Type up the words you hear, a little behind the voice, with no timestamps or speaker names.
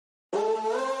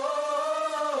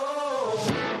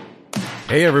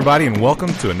Hey everybody, and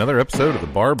welcome to another episode of the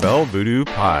Barbell Voodoo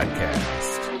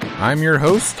Podcast. I'm your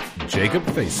host, Jacob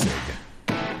Fasig.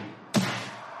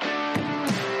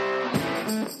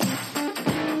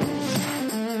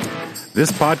 This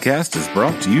podcast is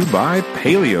brought to you by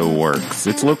Paleo Works.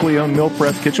 It's a locally owned meal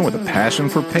prep kitchen with a passion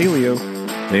for paleo.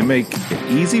 They make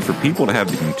it easy for people to have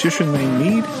the nutrition they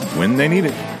need when they need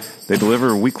it. They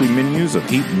deliver weekly menus of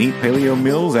heat and eat paleo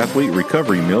meals, athlete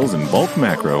recovery meals, and bulk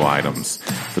macro items,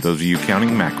 for those of you counting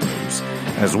macros,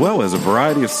 as well as a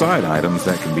variety of side items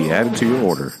that can be added to your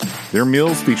order. Their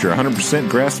meals feature 100%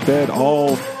 grass-fed,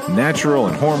 all natural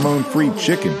and hormone-free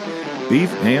chicken,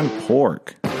 beef, and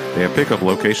pork. They have pickup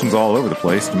locations all over the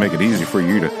place to make it easy for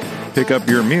you to pick up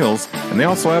your meals, and they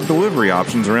also have delivery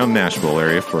options around Nashville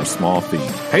area for a small fee.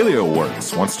 Paleo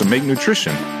Works wants to make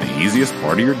nutrition the easiest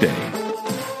part of your day.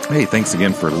 Hey, thanks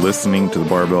again for listening to the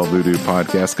Barbell Voodoo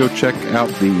Podcast. Go check out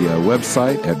the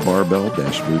website at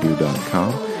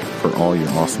barbell-voodoo.com for all your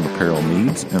awesome apparel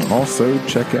needs, and also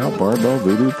check out Barbell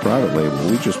Voodoo Private Label.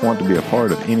 We just want to be a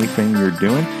part of anything you're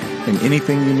doing, and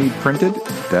anything you need printed,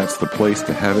 that's the place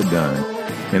to have it done.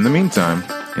 In the meantime,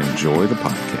 enjoy the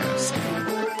podcast.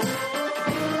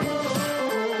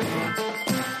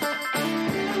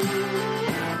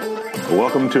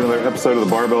 Welcome to another episode of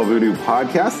the Barbell Voodoo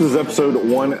Podcast. This is episode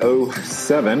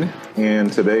 107,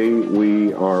 and today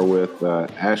we are with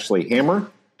Ashley Hammer,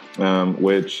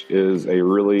 which is a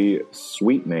really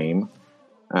sweet name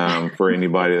for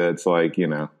anybody that's like, you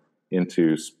know,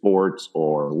 into sports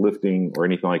or lifting or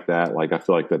anything like that. Like, I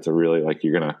feel like that's a really, like,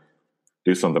 you're going to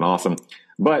do something awesome.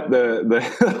 But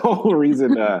the whole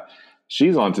reason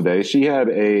she's on today, she had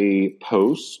a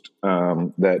post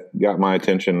that got my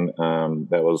attention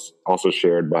that was also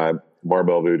shared by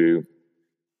Barbell Voodoo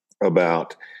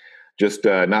about just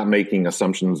not making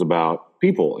assumptions about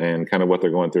people and kind of what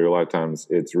they're going through. A lot of times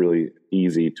it's really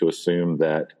easy to assume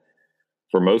that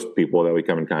for most people that we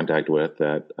come in contact with,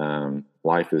 that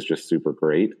life is just super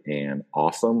great and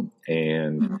awesome.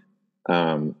 And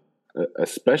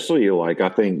especially, like, I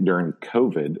think during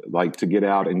COVID, like, to get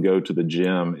out and go to the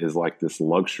gym is like this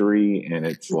luxury, and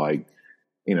it's like,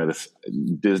 you know, this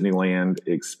Disneyland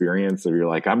experience of, you're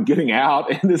like, I'm getting out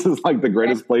and this is like the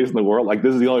greatest place in the world. Like,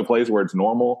 this is the only place where it's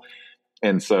normal.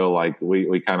 And so, like,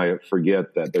 we kind of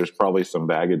forget that there's probably some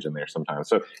baggage in there sometimes.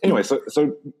 So anyway, so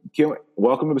Kim,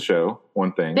 welcome to the show.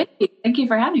 One thing. Thank you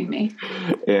for having me.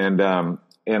 And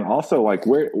also, like,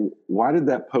 why did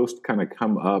that post kind of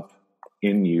come up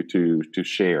in you to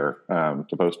share,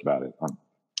 to post about it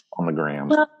on the gram?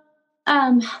 Well,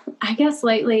 I guess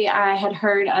lately I had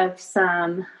heard of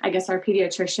our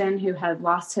pediatrician who had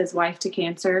lost his wife to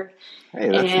cancer. Hey,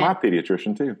 that's my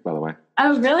pediatrician too, by the way.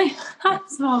 Oh, really?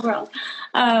 Small world.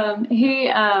 I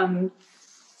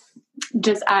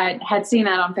had seen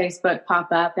that on Facebook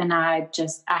pop up, and I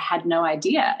had no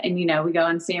idea. And, you know, we go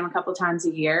and see him a couple times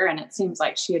a year, and it seems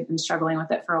like she had been struggling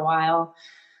with it for a while.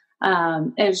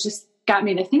 It was just got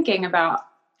me to thinking about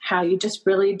how you just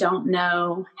really don't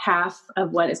know half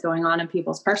of what is going on in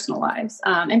people's personal lives.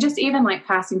 And just even like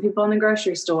passing people in the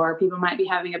grocery store, people might be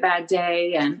having a bad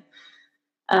day, and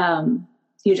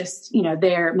you just, you know,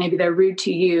 maybe they're rude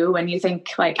to you, and you think,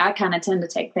 like, I kind of tend to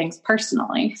take things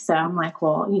personally. So I'm like,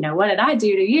 well, you know, what did I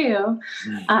do to you?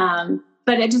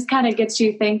 But it just kind of gets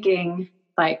you thinking,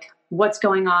 like, what's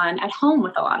going on at home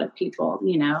with a lot of people,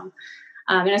 you know?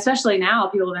 And especially now,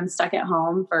 people have been stuck at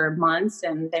home for months,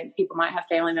 and people might have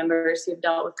family members who've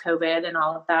dealt with COVID and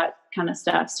all of that kind of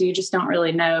stuff. So you just don't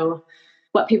really know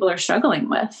what people are struggling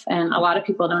with. And a lot of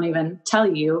people don't even tell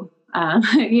you,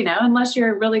 you know, unless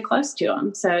you're really close to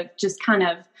them. So it just kind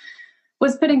of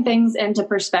was putting things into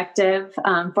perspective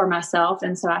for myself.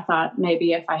 And so I thought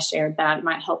maybe if I shared that, it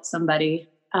might help somebody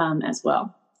as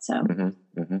well. So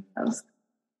that was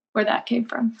where that came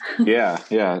from. Yeah.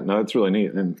 No, that's really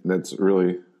neat. And that's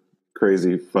really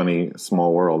crazy, funny,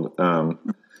 small world. But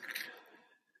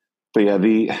yeah,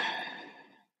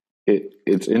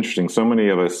 it's interesting. So many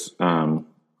of us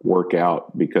work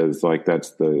out because, like,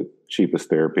 that's the cheapest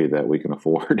therapy that we can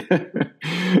afford.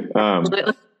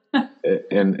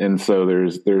 And so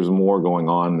there's more going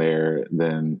on there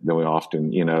than we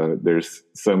often, you know, there's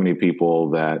so many people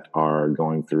that are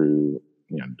going through,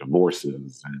 you know,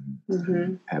 divorces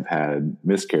and have had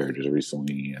miscarriages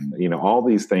recently. And, you know, all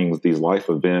these things, these life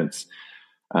events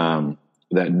that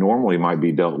normally might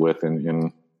be dealt with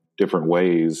in different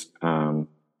ways,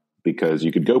 because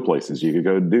you could go places, you could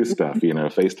go do stuff, you know,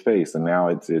 face to face. And now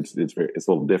it's a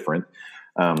little different,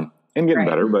 and getting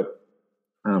better, but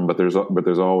there's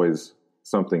always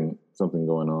something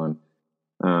going on.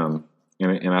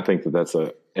 And I think that's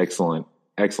a excellent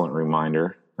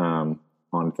reminder.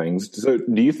 on things. So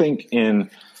do you think in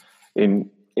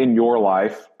your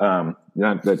life,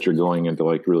 not that you're going into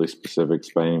like really specifics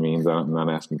by any means, I'm not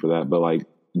asking for that, but like,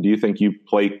 do you think you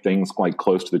play things like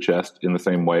close to the chest in the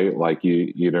same way? Like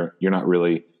you're not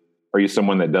really, are you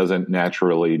someone that doesn't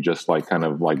naturally just like kind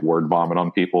of like word vomit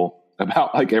on people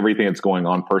about like everything that's going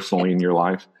on personally in your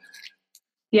life?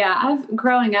 Yeah, I've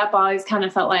growing up always kind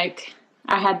of felt like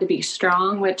I had to be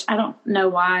strong, which I don't know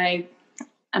why.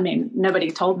 I mean,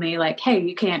 nobody told me like, hey,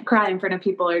 you can't cry in front of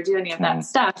people or do any of that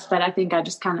stuff. But I think I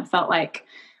just kind of felt like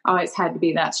I always had to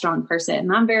be that strong person.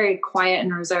 And I'm very quiet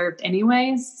and reserved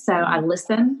anyways. So I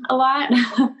listen a lot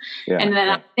and then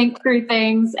I think through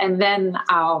things and then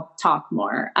I'll talk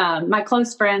more. My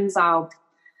close friends, I'll,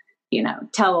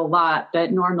 tell a lot,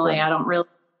 but normally I don't really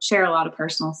share a lot of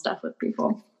personal stuff with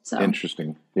people. So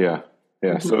interesting. Yeah.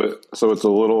 Yeah. Mm-hmm. So it's a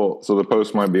little, so the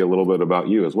post might be a little bit about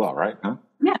you as well, right? Huh?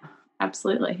 Yeah,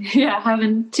 absolutely. Yeah.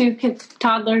 Having 2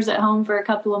 toddlers at home for a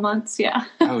couple of months. Yeah.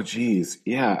 Oh geez.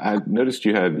 Yeah. I noticed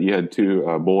you had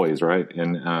 2 boys, right?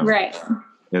 And, right.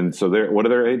 And so what are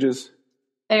their ages?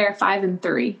 They're 5 and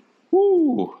 3.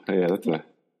 Woo. Yeah.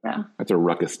 That's a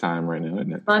ruckus time right now,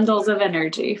 isn't it? Bundles of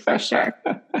energy for sure.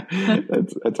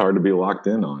 That's hard to be locked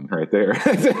in on right there.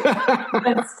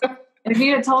 If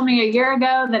you had told me a year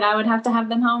ago that I would have to have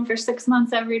them home for 6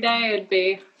 months every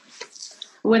day,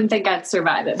 wouldn't think I'd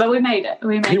survive it, but we made it.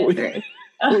 We made it through.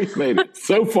 We made it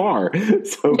so far.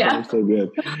 So far, so good.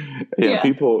 Yeah.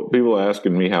 People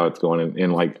asking me how it's going.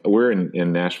 And like, we're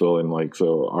in Nashville and like,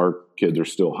 so our kids are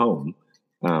still home,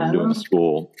 doing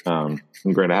school. I'm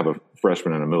going to have a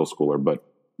freshman and a middle schooler, but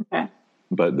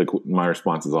my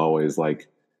response is always like,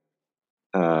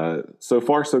 so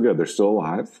far, so good. They're still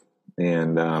alive.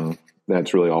 And,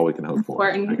 that's really all we can hope for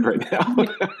right now.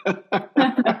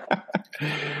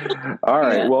 All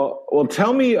right. Yeah. Well,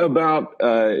 tell me about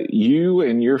you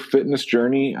and your fitness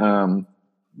journey,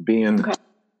 being,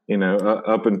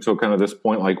 up until kind of this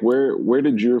point. Like, where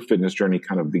did your fitness journey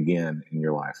kind of begin in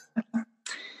your life?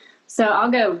 So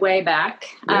I'll go way back.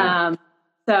 Yeah.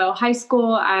 So high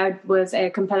school, I was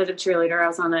a competitive cheerleader. I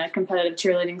was on a competitive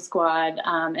cheerleading squad,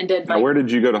 and did. Now, where did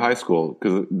you go to high school?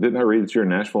 Because didn't I read that you're a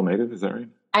Nashville native? Is that right?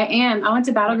 I am. I went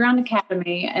to Battleground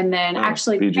Academy, and then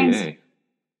actually BGA.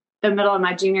 The middle of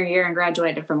my junior year and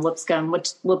graduated from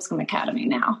Lipscomb Academy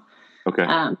now. Okay.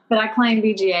 But I claimed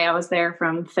BGA. I was there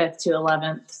from 5th to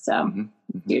 11th. So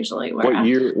usually where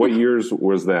what years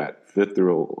was that? 5th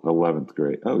through 11th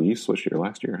grade. Oh, you switched your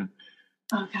last year, huh?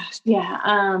 Oh gosh.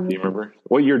 Yeah. Do you remember?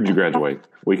 What year did you graduate?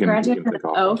 We can graduate in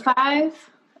 2005.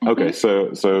 Okay. So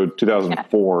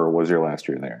 2004 was your last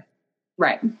year there.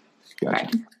 Right. Gotcha.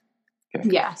 Right. Okay.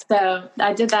 Yeah. So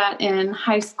I did that in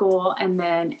high school and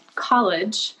then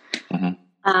college.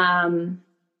 Mm-hmm.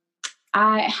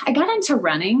 I got into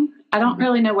running. I don't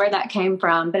really know where that came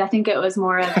from, but I think it was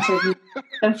more of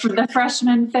the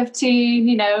freshman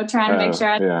 15, trying to make sure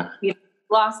I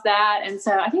lost that. And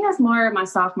so I think that's more my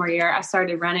sophomore year. I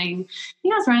started running. I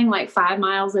think I was running like 5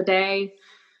 miles a day.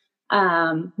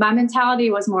 My mentality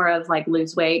was more of like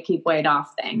lose weight, keep weight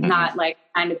off thing, not like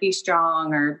trying to be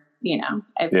strong or,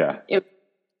 it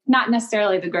not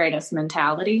necessarily the greatest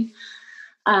mentality.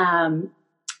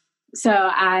 So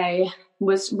I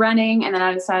was running and then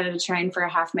I decided to train for a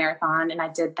half marathon, and I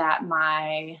did that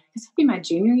my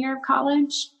junior year of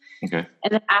college. Okay.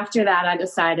 And then after that, I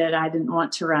decided I didn't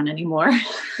want to run anymore.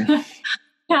 Kind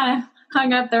of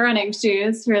hung up the running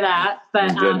shoes for that,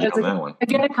 but it was a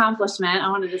good accomplishment. I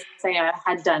wanted to say I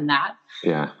had done that.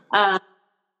 Yeah.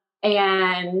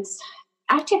 And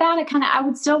after that, I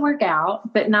would still work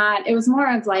out, but it was more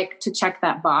of like to check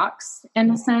that box in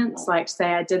a sense, like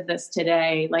say I did this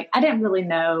today. Like I didn't really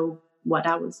know what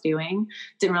I was doing.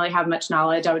 Didn't really have much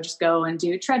knowledge. I would just go and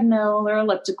do treadmill or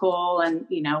elliptical. And,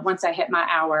 once I hit my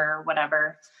hour or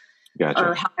whatever,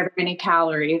 or however many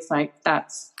calories, like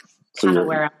that's kind of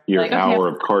where your hour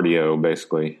of cardio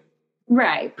basically.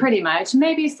 Right. Pretty much.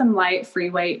 Maybe some light free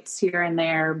weights here and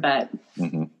there, but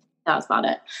that was about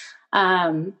it.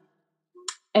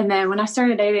 And then when I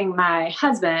started dating my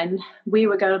husband, we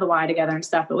would go to the Y together and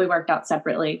stuff, but we worked out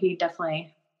separately. He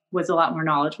definitely was a lot more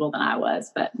knowledgeable than I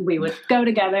was, but we would go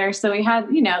together. So we had,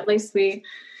 at least we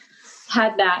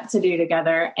had that to do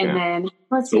together. And then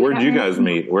So where did you guys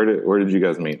meet? Where did you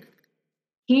guys meet?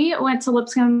 He went to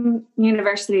Lipscomb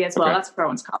University as well. Okay. That's what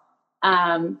everyone's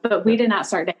called. But we did not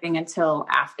start dating until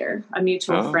after a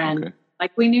mutual friend. Okay.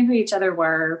 Like we knew who each other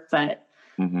were, but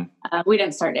we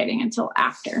didn't start dating until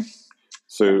after.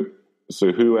 So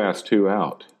who asked who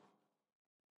out?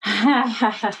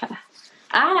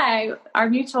 Our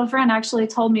mutual friend actually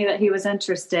told me that he was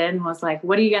interested and was like,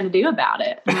 "What are you going to do about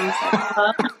it?" And I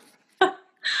was like,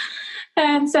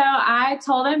 And so I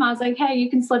told him, I was like, hey, you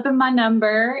can slip him my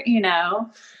number, Yeah.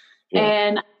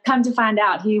 and come to find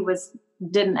out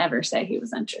didn't ever say he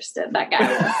was interested. That guy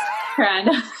was trying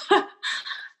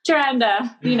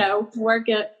to, work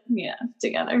it,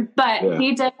 together. But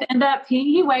he did end up,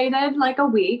 he waited like a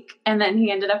week, and then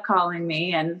he ended up calling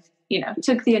me and,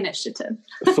 took the initiative.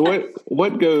 So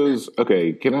what goes,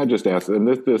 okay, can I just ask, and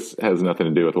this has nothing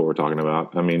to do with what we're talking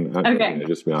about. I mean, okay.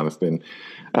 Just to be honest. And,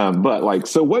 but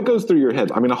so what goes through your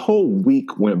head? I mean, a whole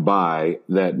week went by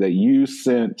that you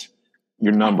sent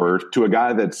your number to a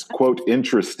guy that's quote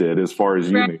interested as far as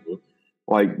you knew.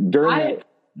 Like during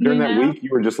that week, you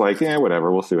were just like, yeah,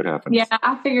 whatever. We'll see what happens. Yeah.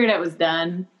 I figured it was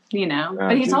done,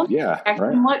 but he told me I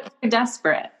looked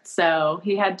desperate. So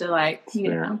he had to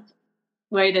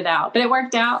wait it out, but it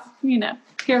worked out,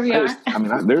 here we are.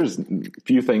 There's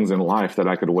few things in life that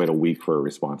I could wait a week for a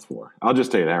response for. I'll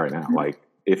just tell you that right now. Like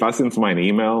if I send somebody an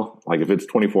email, like if it's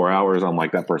 24 hours, I'm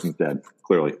like, that person's dead,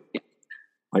 clearly.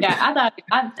 Like,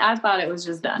 I thought it was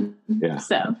just done. Yeah.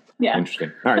 So yeah.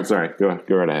 Interesting. All right. Sorry. Go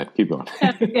right ahead. Keep going.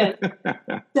 That's good.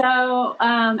 So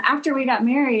after we got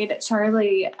married,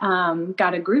 Charlie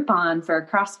got a Groupon for a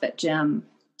CrossFit gym.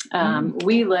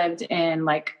 We lived in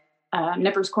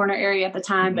Nippers Corner area at the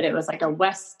time, but it was like a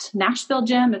West Nashville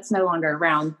gym. It's no longer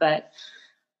around, but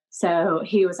so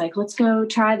he was like, let's go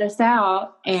try this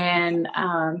out. And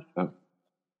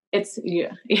it's,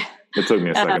 yeah. It took me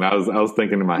a second. I was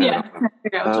thinking in my head.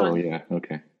 Yeah.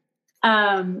 Okay.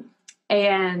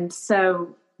 And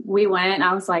so we went, and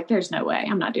I was like, there's no way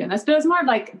I'm not doing this. But it was more of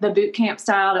like the boot camp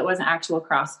style. It wasn't actual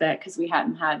CrossFit because we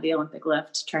hadn't had the Olympic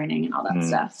lift training and all that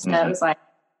stuff. So it was like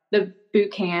the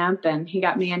boot camp, and he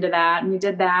got me into that, and we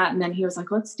did that. And then he was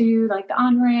like, let's do like the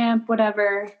on-ramp,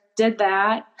 whatever. Did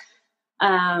that.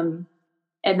 And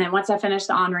then once I finished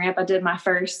the on-ramp, I did my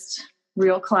first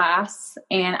real class,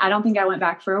 and I don't think I went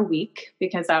back for a week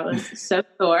because I was so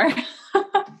sore.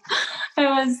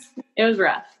 It was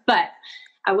rough, but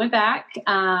I went back.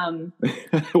 And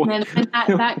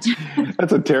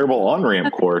that's a terrible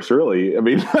on-ramp course, really. I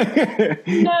mean,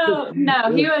 no,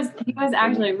 he was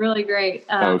actually really great.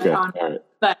 Okay. Right.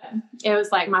 But it was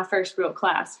like my first real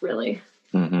class, really.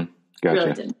 Mm-hmm. Gotcha.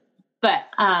 Really didn't. But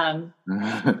I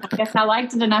guess I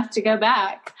liked it enough to go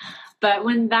back. But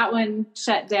when that one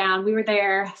shut down, we were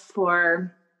there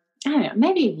for, I don't know,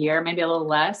 maybe a year, maybe a little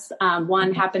less.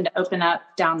 One happened to open up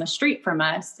down the street from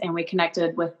us, and we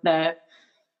connected with the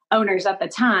owners at the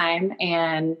time,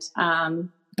 and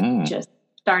just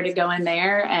started going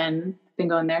there, and been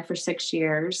going there for 6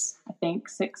 years, I think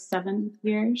 7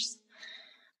 years.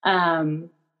 And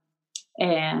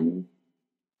the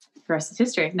rest is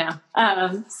history now.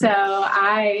 So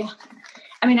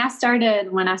when I started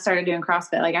doing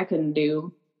CrossFit, like I couldn't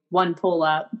do one pull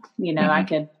up,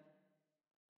 to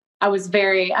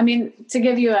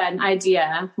give you an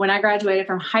idea, when I graduated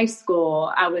from high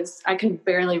school, I could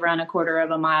barely run a quarter of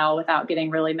a mile without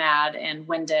getting really mad and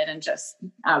winded, and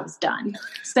I was done.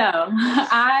 So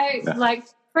I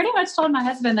pretty much told my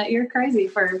husband that you're crazy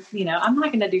for, I'm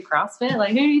not going to do CrossFit. Like,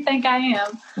 who do you think I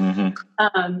am?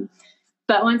 Mm-hmm.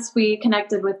 But once we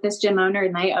connected with this gym owner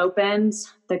and they opened,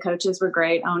 the coaches were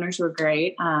great. Owners were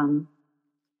great.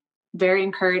 Very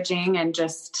encouraging. And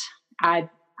I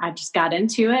just got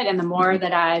into it. And the more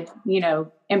that I,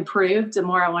 improved, the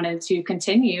more I wanted to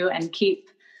continue and keep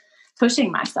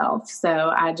pushing myself.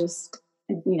 So I just,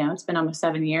 it's been almost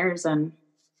 7 years and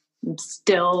I'm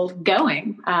still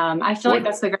going. I feel like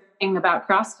that's the great thing about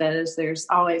CrossFit is there's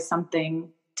always something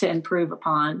to improve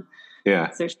upon.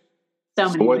 Yeah. There's so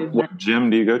many movements. What gym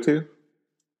do you go to?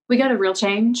 We go to Real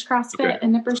Change CrossFit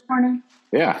in Nippers Corner.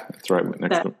 Yeah, that's right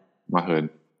next to my hood.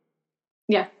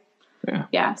 Yeah.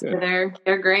 So they're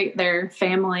great. They're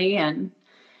family, and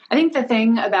I think the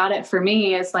thing about it for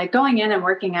me is like going in and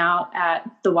working out at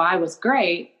the Y was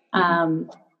great,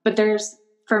 but there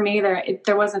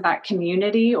wasn't that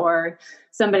community or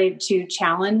somebody to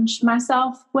challenge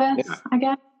myself with. Yeah. I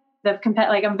guess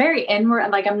I'm very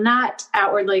inward. Like I'm not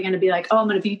outwardly going to be like, oh, I'm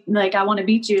going to be like, I want to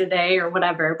beat you today or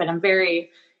whatever. But I'm very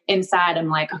inside. I'm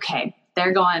like, okay,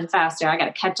 they're going faster. I got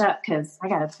to catch up because I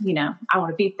got to, I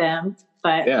want to beat them.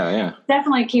 But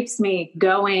definitely keeps me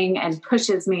going and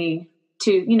pushes me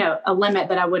to, a limit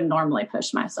that I wouldn't normally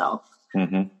push myself.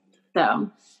 Mm-hmm. So,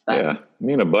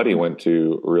 me and a buddy went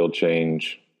to Real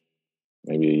Change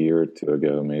maybe a year or two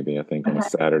ago, I think on a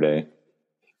Saturday,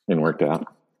 and worked out.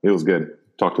 It was good.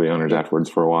 Talked to the owners afterwards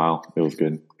for a while. It was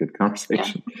good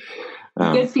conversation.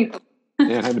 Yeah. Good people.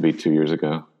 It had to be 2 years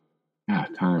ago. Yeah,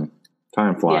 time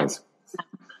flies.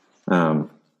 Yeah.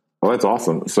 Well, that's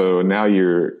awesome. So now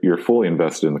you're fully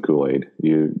invested in the Kool-Aid.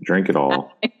 You drink it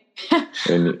all.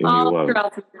 and you All love it.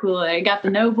 throughout the Kool-Aid. Got the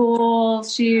Noble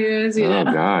shoes. You Oh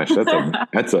know. gosh,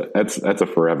 that's a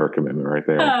forever commitment right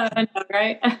there. I know,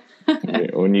 right?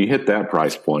 When you hit that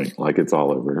price point, like it's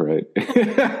all over, right?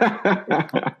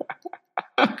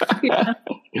 Yeah.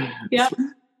 Yep.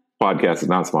 Podcast is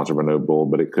not sponsored by Noble,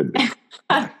 but it could be.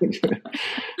 No, they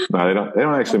don't. They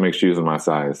don't actually make shoes in my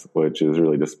size, which is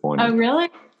really disappointing. Oh, really?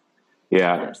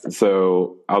 Yeah.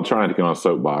 So I'll try not to get on a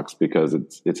soapbox because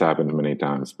it's happened many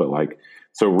times. But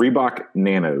so Reebok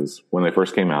Nanos, when they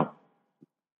first came out,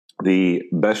 the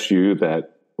best shoe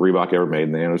that Reebok ever made,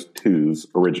 Nanos 2s,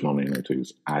 original Nano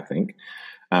 2s, I think.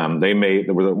 They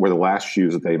were the last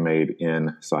shoes that they made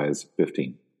in size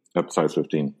 15, up to size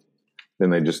 15. Then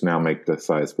they just now make the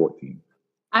size 14.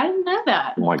 I didn't know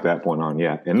that. From that point on,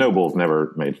 yeah. And Noble's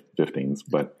never made 15s,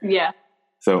 but yeah.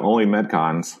 So only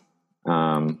Metcons,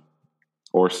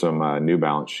 or some New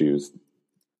Balance shoes,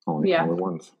 only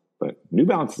ones. But New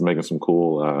Balance is making some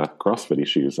cool CrossFit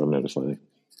shoes. I've noticed lately.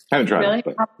 I haven't tried really?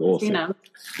 them, but we'll see.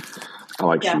 I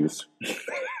like shoes.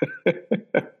 Me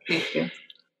too.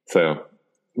 So,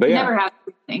 but yeah. Never have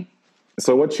anything.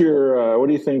 So what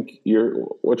do you think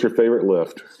what's your favorite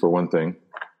lift for one thing?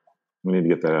 We need to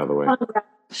get that out of the way. Oh,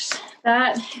 gosh.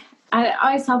 That I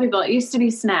always tell people it used to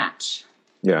be snatch.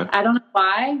 Yeah. I don't know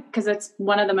why, because it's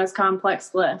one of the most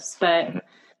complex lifts, but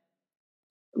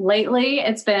lately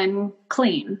it's been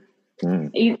clean.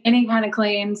 Any kind of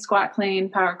clean, squat clean,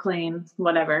 power clean,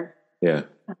 whatever. Yeah.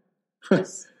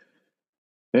 Just,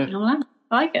 yeah. I don't know.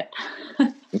 I like it.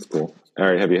 That's cool. All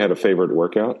right. Have you had a favorite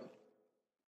workout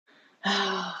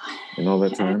in all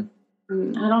that time?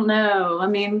 I don't know. I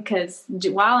mean, because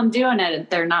while I'm doing it,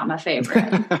 they're not my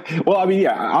favorite. Well, I mean,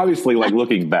 yeah, obviously,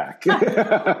 looking back. Gosh,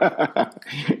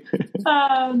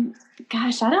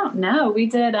 I don't know. We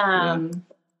did.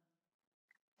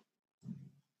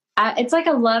 It's like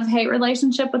a love-hate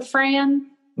relationship with Fran.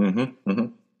 Mm-hmm, mm-hmm.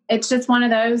 It's just one of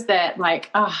those that,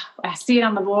 I see it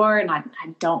on the board and I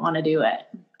don't want to do it,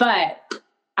 but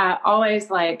I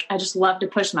always I just love to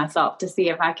push myself to see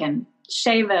if I can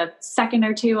shave a second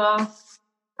or two off.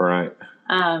 Right.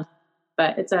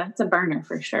 But it's a burner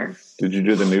for sure. Did you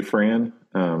do the new Fran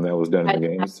that was done in the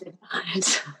games?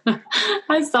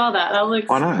 I saw that. That looks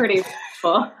pretty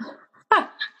cool.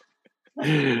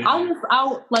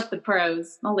 I'll let the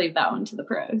pros. I'll leave that one to the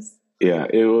pros. Yeah,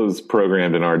 it was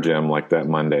programmed in our gym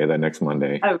that next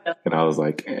Monday. Oh, really? And I was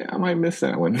like, I might miss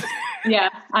that one. Yeah,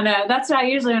 I know. That's why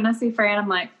usually when I see Fran, I'm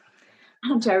like,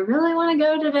 do I really want to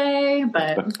go today?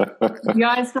 But you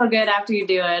always feel good after you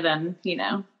do it and, beat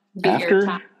your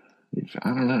time. I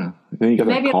don't know. Then you got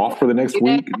that cough for the next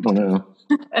week. I don't know.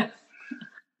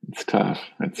 It's tough.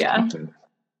 Tough.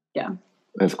 Yeah.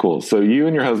 That's cool. So you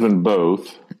and your husband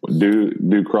both do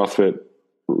CrossFit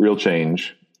Real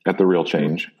Change at the Real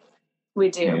Change. We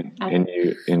do.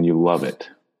 And you love it.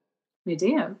 We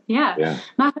do. Yeah.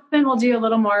 My husband will do a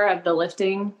little more of the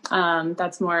lifting.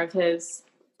 That's more of his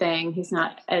thing. He's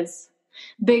not as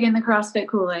big in the CrossFit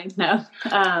Kool-Aid. No.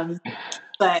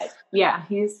 But yeah,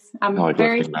 I'm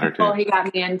very thankful he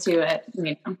got me into it,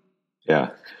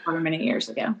 however many years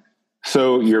ago.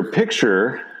 So your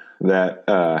picture that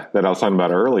I was talking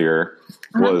about earlier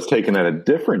was taken at a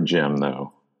different gym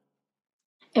though.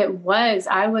 It was.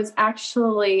 I was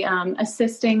actually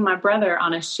assisting my brother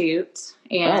on a shoot,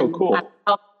 and cool. I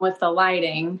helped with the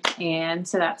lighting, and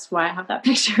so that's why I have that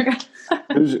picture.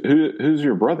 Who's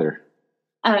your brother?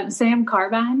 Sam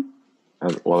Carbine.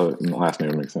 Well, the last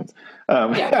name makes sense. We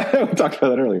talked about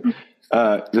that earlier.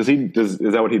 Is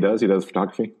that what he does? He does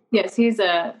photography? Yes, he's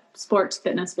a sports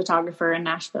fitness photographer in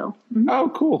Nashville. Mm-hmm. Oh,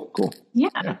 cool. Yeah.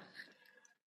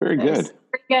 Very good.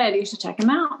 Very good. You should check him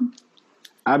out.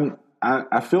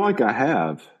 I feel like I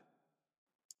have.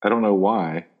 I don't know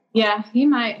why. Yeah, he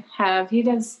might have.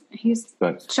 He's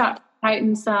shot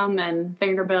Titan some and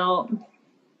Vanderbilt.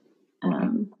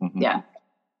 Yeah.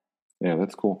 Yeah,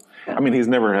 that's cool. I mean, he's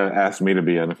never asked me to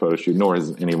be in a photo shoot, nor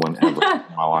has anyone ever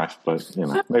in my life. But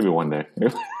maybe one day.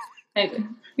 Maybe.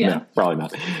 Yeah. No, probably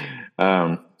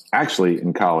not. Actually,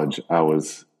 in college, I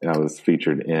was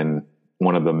featured in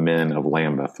one of the men of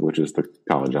Lambeth, which is the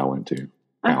college I went to.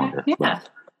 Calendar. Yeah.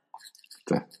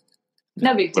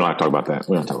 No big deal. We don't have to talk about that.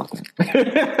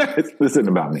 This isn't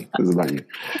about me. This is about you.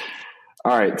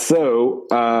 All right. So,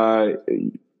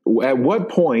 at what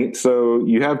point? So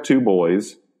you have two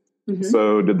boys. Mm-hmm.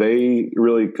 So did they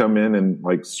really come in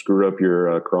and screw up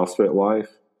your CrossFit life?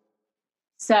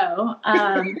 So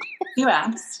you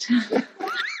asked.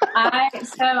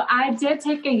 I did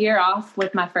take a year off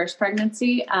with my first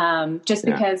pregnancy, just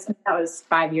because that was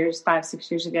 5,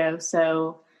 6 years ago.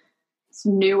 So it's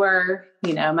newer,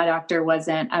 my doctor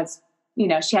wasn't as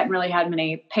she hadn't really had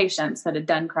many patients that had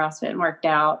done CrossFit and worked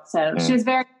out. So she was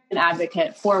very an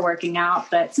advocate for working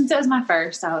out. But since it was my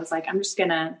first, I was like, I'm just going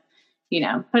to,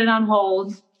 put it on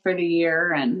hold for the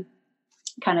year and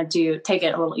kind of take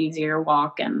it a little easier,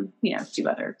 walk and, do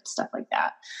other stuff like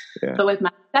that. Yeah. But with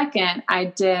my second,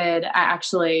 I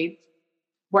actually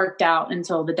worked out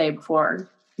until the day before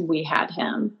we had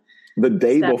him. The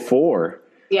day before?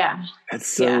 Yeah. That's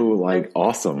so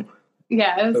awesome.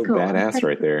 Yeah, it was so cool. Badass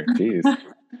right there. Jeez.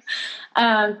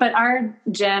 But our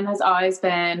gym has always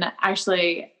been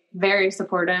actually very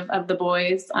supportive of the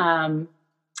boys. I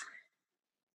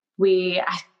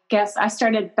guess I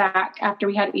started back after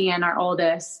we had Ian, our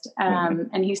oldest,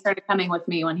 and he started coming with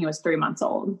me when he was 3 months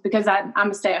old because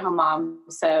I'm a stay-at-home mom.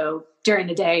 So during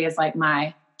the day is like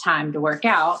my time to work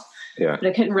out. Yeah. But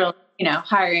I couldn't really,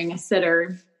 hiring a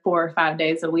sitter 4 or 5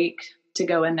 days a week to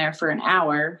go in there for an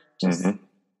hour just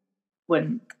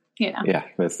wouldn't, Yeah.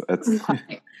 That's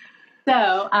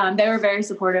So they were very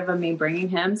supportive of me bringing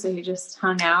him. So he just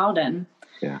hung out and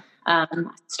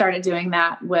started doing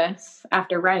that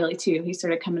after Riley too. He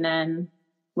started coming in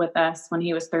with us when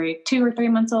he was 2 or 3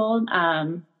 months old.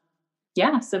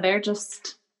 So they're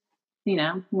just,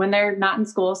 when they're not in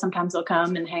school, sometimes they'll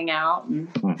come and hang out and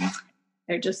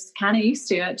they're just kind of used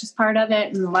to it, just part of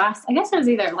it. And I guess it was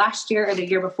either last year or the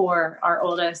year before, our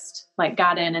oldest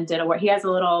got in and did he has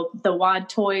the WOD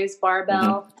Toys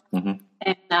barbell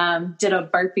and did a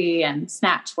burpee and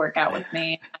snatch workout with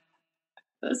me.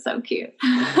 It was so cute.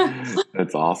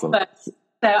 That's awesome. So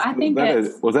I think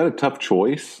was that a tough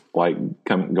choice?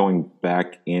 Going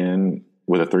back in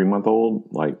with a 3-month-old,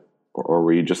 or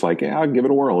were you just like, yeah, I'll give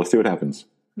it a whirl. Let's see what happens.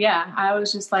 Yeah. I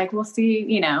was just like, we'll see,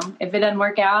 if it doesn't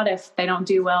work out, if they don't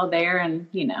do well there and,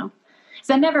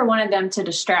 so I never wanted them to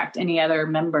distract any other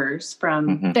members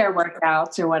from their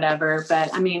workouts or whatever.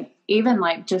 But I mean, even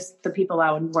just the people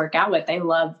I would work out with, they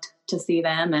loved to see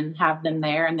them and have them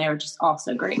there. And they were just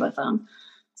also great with them.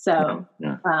 So,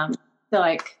 I feel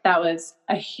like that was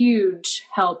a huge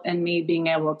help in me being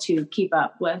able to keep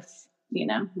up with,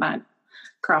 my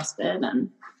CrossFit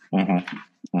and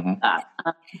that.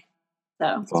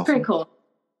 So it's awesome. Pretty cool.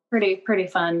 Pretty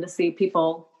fun to see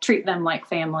people treat them like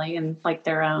family and like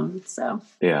their own. So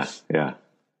yeah.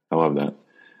 I love that.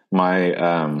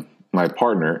 My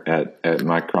partner at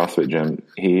my CrossFit gym,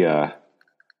 he had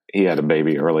a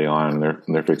baby early on.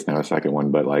 They're fixing to have a second one,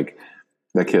 but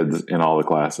the kids in all the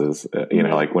classes,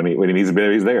 when he needs a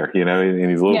baby, he's there,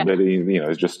 and he's a little bitty,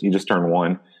 he just turned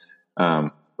 1.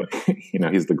 But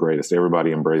he's the greatest.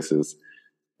 Everybody embraces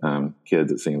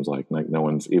kids. It seems like no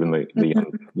one's, even the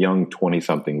young 20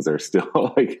 somethings, they're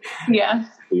still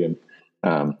and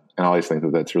I always think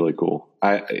that's really cool.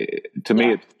 To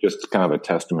me, it's just kind of a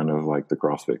testament of the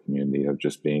CrossFit community of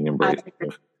just being embraced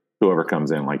of whoever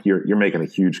comes in. You're making a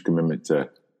huge commitment to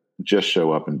just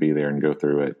show up and be there and go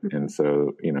through it. And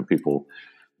so, people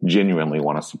genuinely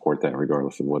want to support that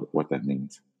regardless of what that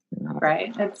means.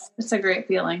 Right. It's a great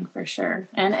feeling for sure.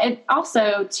 And it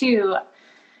also too,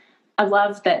 I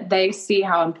love that they see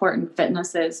how important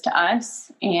fitness is to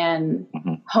us, and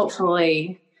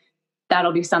hopefully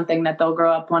that'll be something that they'll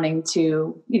grow up wanting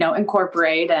to,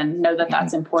 incorporate and know that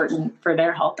that's important for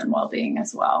their health and well-being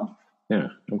as well. Yeah,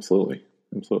 absolutely.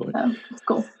 So it's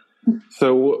cool.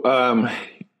 So,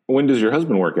 when does your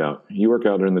husband work out? You work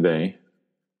out during the day?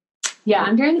 Yeah,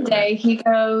 I'm during the day. He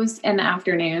goes in the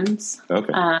afternoons.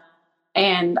 Okay.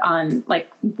 And on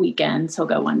weekends, he'll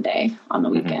go one day on the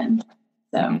weekend.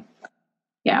 So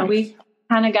yeah, we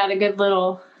kind of got a good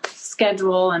little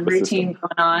schedule and routine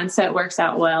going on. So it works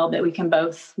out well that we can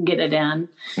both get it in.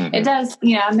 It does,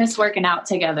 I miss working out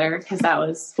together because that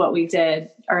was what we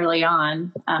did early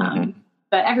on.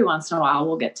 But every once in a while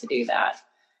we'll get to do that.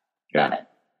 Yeah. But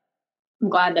I'm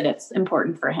glad that it's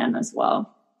important for him as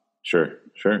well. Sure.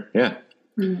 Yeah.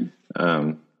 And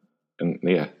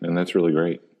that's really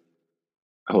great.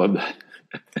 I love that.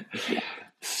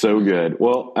 So good.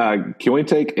 Well, can we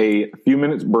take a few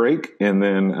minutes break and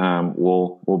then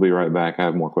we'll be right back. I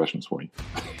have more questions for you.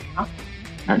 All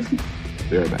right.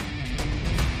 Be right back.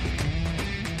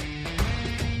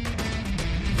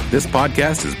 This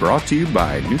podcast is brought to you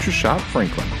by NutriShop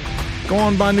Franklin. Go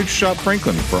on by NutriShop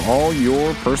Franklin for all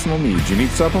your personal needs. You need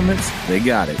supplements? They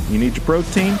got it. You need your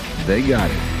protein? They got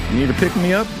it. You need to pick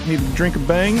me up? You need to drink a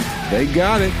bang? They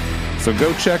got it. So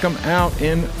go check them out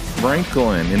in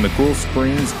Franklin in the Cool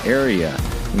Springs area.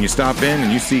 When you stop in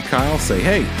and you see Kyle, say,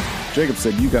 hey, Jacob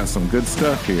said you got some good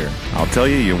stuff here. I'll tell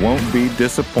you, you won't be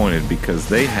disappointed because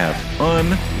they have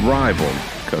unrivaled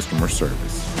customer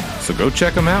service. So go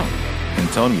check them out and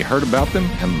tell them you heard about them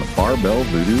on the Barbell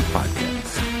Voodoo podcast.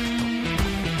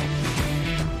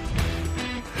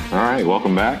 All right,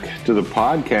 welcome back to the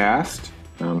podcast.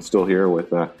 I'm still here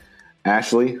with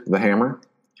Ashley the Hammer.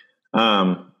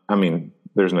 I mean,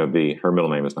 there's no B. Her middle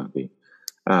name is not B,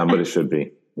 but it should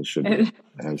be. It should be.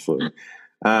 Absolutely.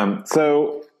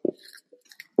 So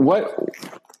what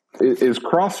is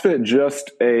CrossFit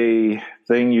just a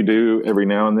thing you do every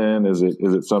now and then? Is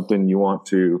it something you want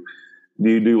to do?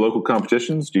 You do local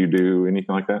competitions? Do you do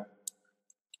anything like that?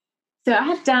 So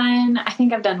I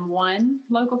think I've done one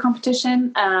local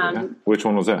competition. Which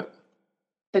one was that?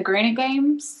 The Granite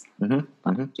Games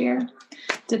last year.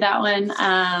 Did that one.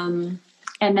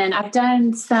 And then I've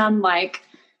done some, like,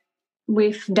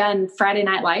 we've done Friday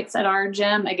Night Lights at our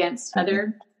gym against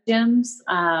other gyms.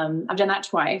 I've done that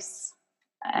twice.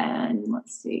 And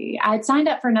let's see, I had signed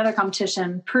up for another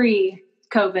competition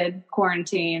pre-COVID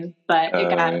quarantine, but it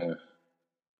got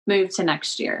moved to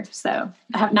next year. So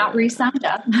I have not re-signed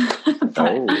up.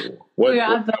 What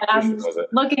I'm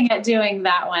looking at doing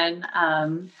that one.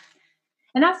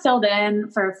 And I filled in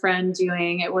for a friend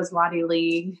doing, it was Wadi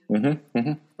League,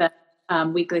 the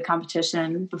weekly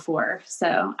competition before.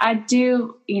 So I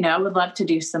do, would love to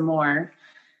do some more.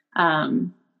 Do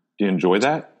you enjoy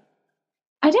that?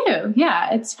 I do.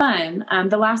 Yeah, it's fun.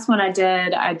 The last one I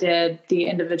did the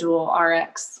individual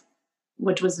RX,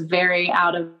 which was very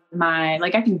out of my,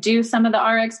 like, I can do some of the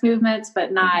RX movements,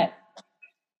 but not,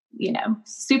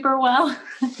 super well.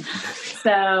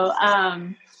 So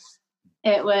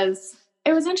it was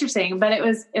interesting, but it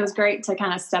was great to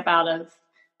kind of step out of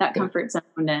that comfort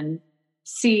zone and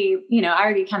see, I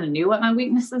already kind of knew what my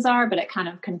weaknesses are, but it kind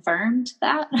of confirmed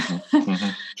that.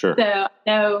 Sure. So I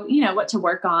know, what to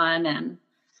work on, and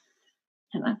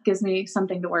it gives me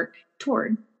something to work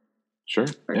toward. Sure.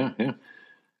 Yeah.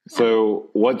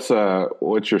 So what's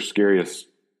your scariest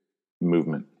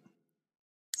movement?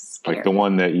 Like the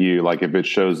one that you, like, if it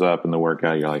shows up in the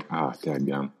workout, you're like,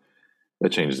 dadgum,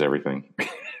 that changes everything.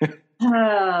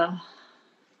 Oh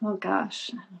gosh,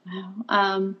 I don't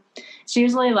know. It's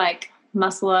usually like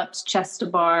muscle ups, chest to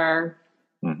bar.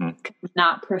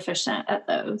 Not proficient at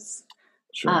those.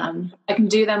 Sure. I can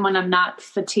do them when I'm not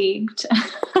fatigued.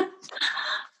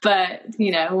 But,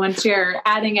 once you're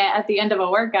adding it at the end of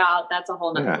a workout, that's a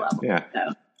whole nother level. Yeah.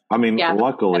 So, I mean,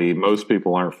 luckily, most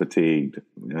people aren't fatigued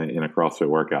in a CrossFit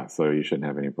workout, so you shouldn't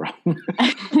have any problem.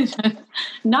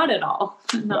 Not at all.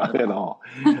 Not at all.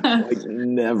 Like,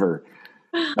 never.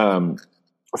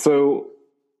 So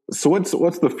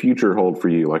what's the future hold for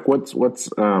you? Like, what's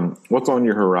on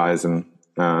your horizon?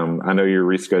 I know you're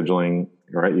rescheduling,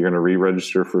 right? You're going to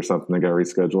re-register for something that got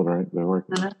rescheduled, right?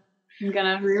 I'm going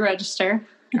to re-register.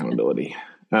 Accountability.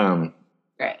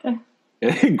 Great.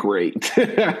 Great.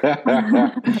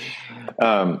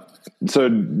 So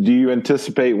do you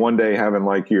anticipate one day having,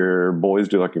 like, your boys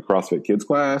do like a CrossFit Kids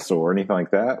class or anything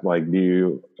like that? Like, do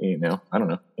you I don't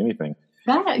know, anything?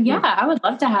 I would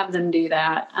love to have them do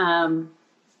that. I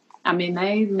mean,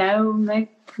 they know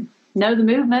the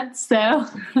movements, so,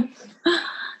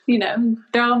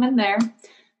 throw them in there.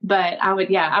 But I would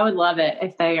love it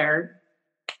if they are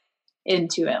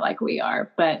into it like we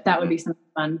are, but that would be something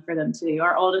fun for them to do.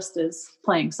 Our oldest is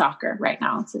playing soccer right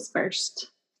now. It's his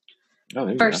first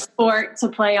sport to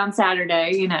play on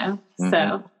Saturday,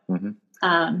 so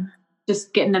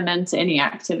just getting them into any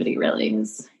activity really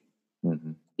is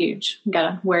huge. You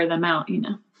gotta wear them out,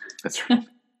 That's right.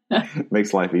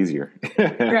 Makes life easier.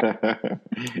 They're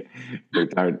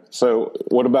tired. So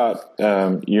what about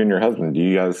you and your husband?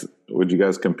 Would you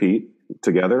guys compete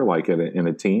together, like in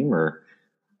a team, or?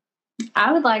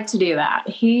 I would like to do that.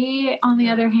 He, on the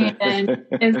other hand,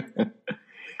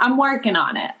 I'm working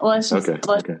on it. Let's say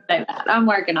that. I'm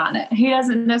working on it. He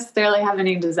doesn't necessarily have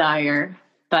any desire,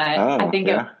 but I think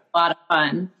it would be a lot of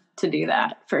fun to do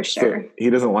that for sure. So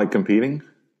he doesn't like competing?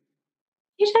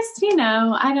 He just, he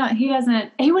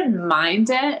wouldn't mind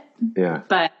it. Yeah.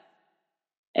 But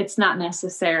it's not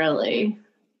necessarily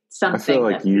something. I feel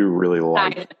like you really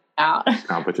like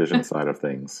competition side of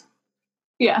things.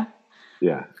 Yeah.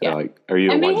 Yeah. Like, are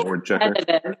you a whiteboard checker?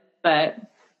 But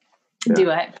do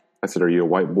it. I said, are you a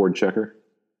whiteboard checker?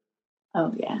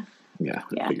 Oh, yeah. Yeah.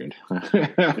 I figured.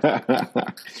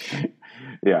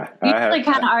 Yeah. You really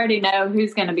kind of already know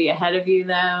who's going to be ahead of you,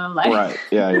 though. Like, right.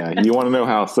 Yeah. You want to know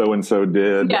how so-and-so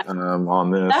did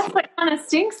on this. That's what kind of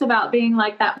stinks about being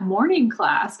like that morning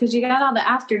class, because you got all the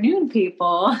afternoon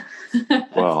people.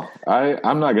 Well,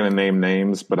 I'm not going to name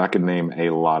names, but I can name a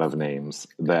lot of names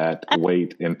that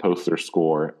wait and post their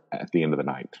score at the end of the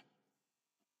night.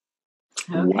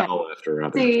 Okay. Well after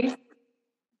others.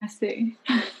 I see.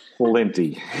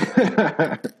 Plenty.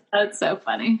 That's so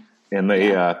funny. And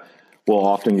they will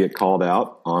often get called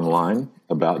out online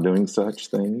about doing such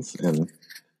things. And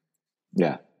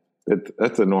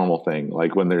That's a normal thing.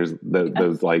 Like when there's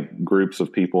those like groups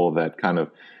of people that kind of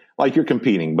like you're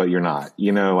competing, but you're not,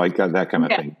 like that kind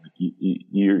of thing.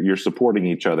 You're supporting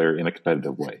each other in a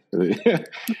competitive way.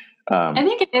 I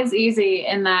think it is easy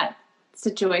in that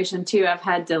situation too. I've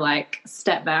had to like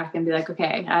step back and be like,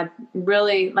 okay, I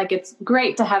really like, it's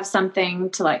great to have something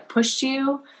to like push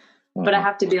you, but I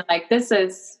have to be like, this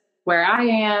is where I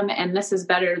am and this is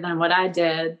better than what I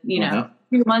did,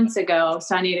 2 months ago.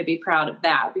 So I need to be proud of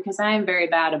that because I am very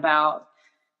bad about,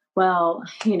 well,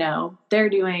 they're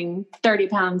doing 30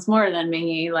 pounds more than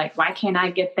me. Like, why can't I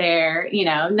get there?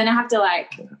 And then I have to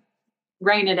like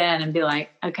rein it in and be like,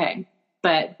 okay,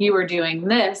 but you were doing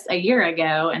this a year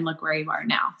ago and look where you are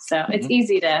now. So it's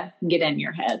easy to get in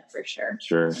your head for sure.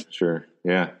 Sure.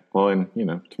 Yeah. Well, and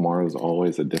tomorrow's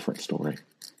always a different story.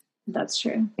 That's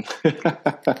true. It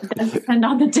does depend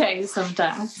on the day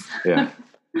sometimes. Yeah.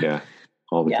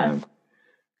 All the time.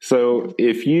 So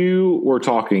if you were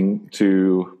talking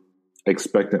to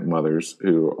expectant mothers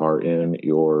who are in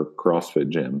your CrossFit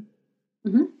gym,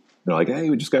 they're like, hey,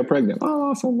 we just got pregnant.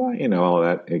 Oh, somebody, all of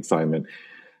that excitement.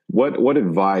 What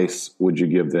advice would you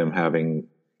give them having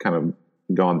kind of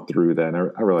gone through that?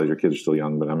 And I realize your kids are still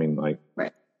young, but I mean, like,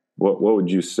 what would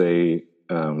you say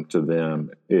to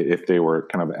them if they were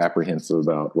kind of apprehensive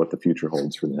about what the future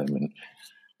holds for them and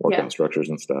workout structures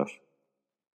and stuff?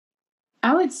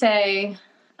 I would say,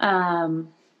 I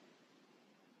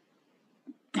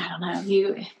don't know,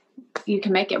 you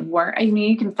can make it work. I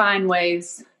mean, you can find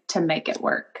ways to make it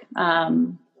work.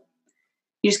 You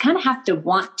just kind of have to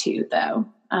want to, though.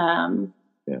 And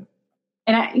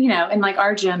and like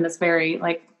our gym is very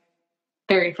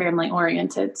family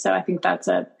oriented. So I think that's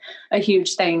a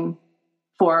huge thing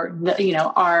for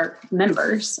our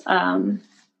members. But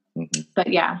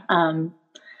I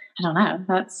don't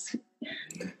know.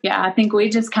 I think we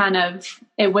just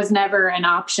it was never an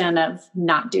option of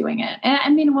not doing it. And I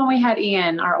mean, when we had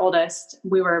Ian, our oldest,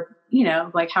 we were,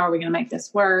 like, how are we going to make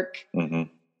this work?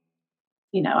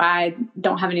 I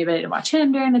don't have anybody to watch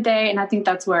him during the day. And I think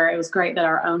that's where it was great that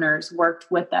our owners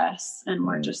worked with us and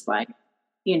we're just like,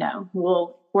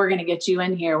 we're going to get you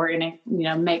in here. We're going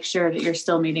to, make sure that you're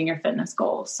still meeting your fitness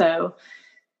goals. So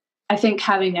I think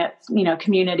having a,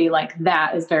 community like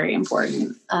that is very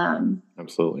important.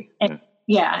 Absolutely.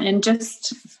 And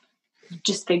just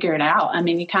figure it out. I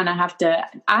mean, you kind of have to,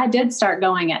 I did start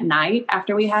going at night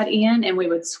after we had Ian and we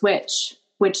would switch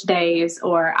which days,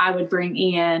 or I would bring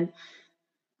Ian,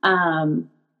 and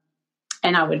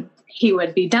he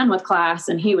would be done with class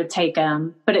and he would take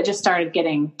him, but it just started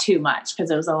getting too much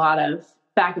because it was a lot of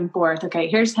back and forth. Okay,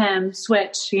 here's him,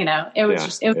 switch, it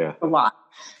was a lot.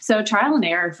 So trial and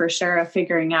error for sure of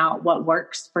figuring out what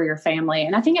works for your family.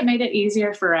 And I think it made it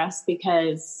easier for us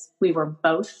because we were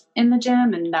both in the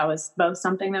gym and that was both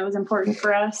something that was important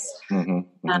for us.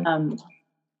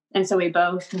 And so we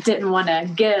both didn't want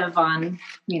to give on,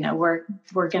 we're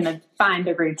going to find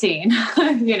a routine,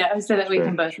 so that we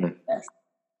can both do this.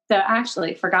 So I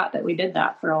actually forgot that we did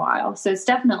that for a while. So it's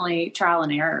definitely trial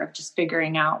and error of just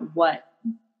figuring out what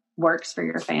works for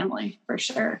your family for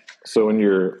sure. So when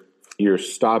you're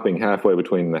stopping halfway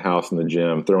between the house and the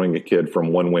gym, throwing a kid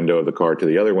from one window of the car to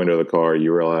the other window of the car,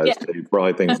 you realize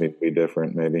probably things need to be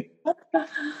different, maybe.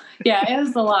 Yeah, it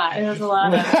was a lot. It was a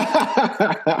lot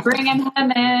of bringing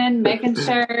him in, making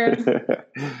sure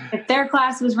if their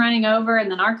class was running over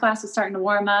and then our class was starting to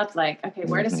warm up, like, okay,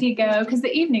 where does he go? Because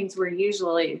the evenings were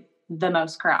usually the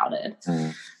most crowded.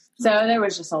 So there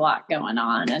was just a lot going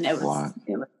on and it was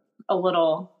a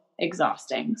little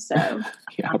exhausting. So,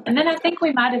 and then I think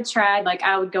we might've tried, like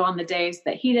I would go on the days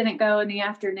that he didn't go in the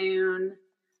afternoon,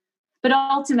 but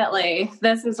ultimately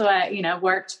this is what,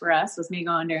 worked for us was me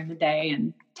going during the day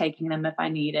and taking them if I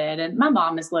needed. And my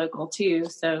mom is local too.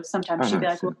 So sometimes she'd be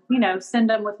like, well, send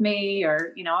them with me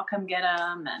or, I'll come get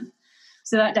them. And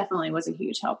so that definitely was a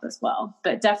huge help as well,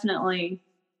 but definitely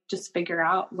just figure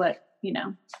out what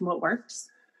works.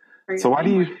 So why do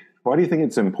you think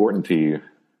it's important to you?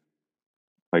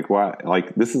 Like why?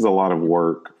 Like this is a lot of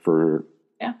work for.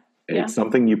 It's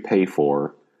something you pay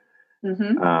for.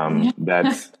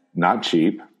 That's not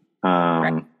cheap.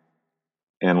 And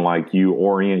like you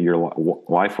orient your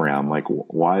life around. Like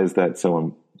why is that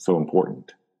so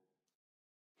important?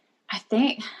 I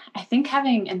think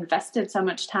having invested so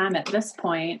much time at this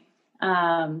point,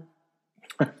 and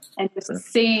just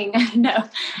seeing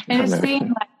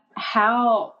seeing like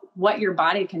what your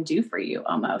body can do for you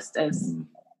almost is,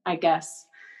 I guess.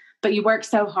 But you work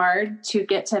so hard to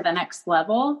get to the next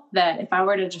level that if I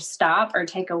were to just stop or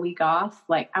take a week off,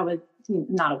 like I would,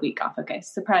 not a week off. Okay.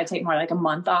 So probably take more like a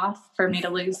month off for me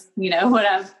to lose, what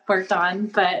I've worked on.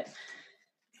 But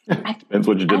Depends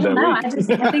what you did that week.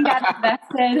 I think I've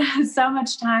invested so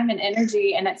much time and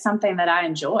energy, and it's something that I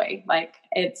enjoy. Like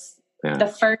it's the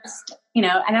first, and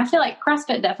I feel like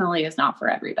CrossFit definitely is not for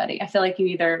everybody. I feel like you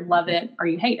either love it or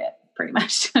you hate it pretty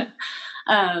much.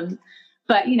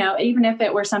 But even if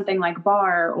it were something like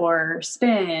bar or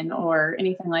spin or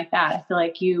anything like that, I feel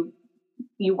like you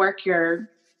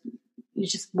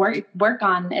just work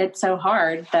on it so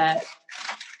hard that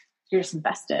you're just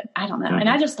invested. I don't know. And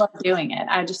I just love doing it.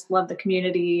 I just love the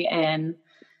community and,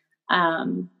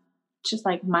 just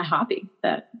like my hobby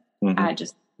that I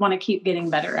just want to keep getting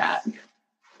better at.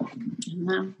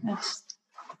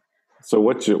 So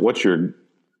what's your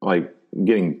like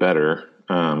getting better?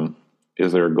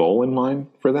 Is there a goal in mind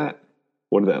for that?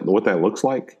 What that looks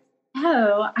like?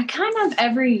 Oh, I kind of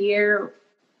every year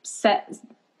I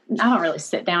don't really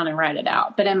sit down and write it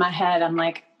out, but in my head, I'm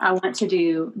like, I want to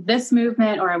do this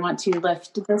movement, or I want to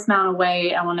lift this amount of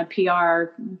weight. I want to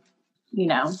PR,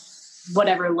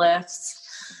 whatever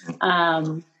lifts.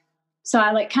 So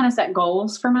I like kind of set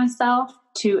goals for myself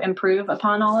to improve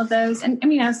upon all of those. And I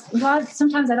mean,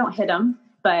 sometimes I don't hit them,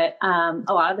 but a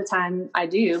lot of the time I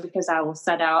do, because I will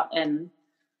set out and,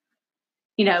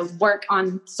 work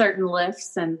on certain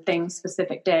lifts and things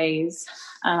specific days.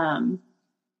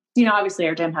 Obviously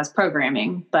our gym has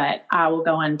programming, but I will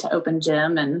go into open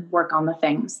gym and work on the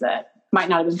things that might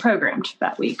not have been programmed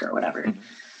that week or whatever.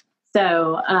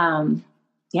 So, I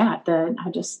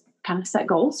just kind of set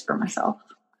goals for myself.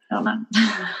 I don't know.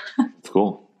 It's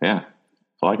cool. Yeah.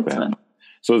 I like that. Fun.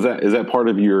 So is that part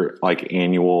of your like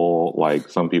annual, like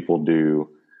some people do,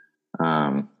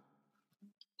 what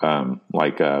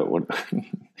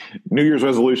New Year's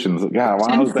resolutions? God,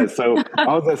 why was that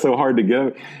so hard to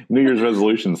go? New Year's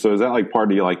resolutions. So is that like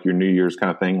part of like your New Year's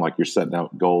kind of thing? Like you're setting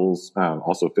out goals,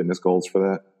 also fitness goals for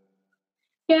that?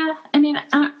 Yeah. I mean,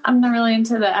 I'm not really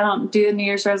into that. I don't do the New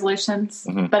Year's resolutions,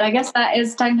 but I guess that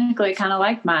is technically kind of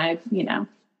like my,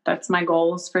 that's my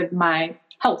goals for my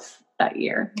health that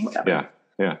year. Whatever. Yeah.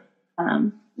 Yeah.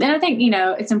 And I think,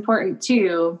 it's important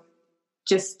too,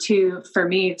 for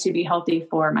me to be healthy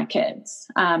for my kids.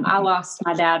 I lost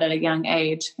my dad at a young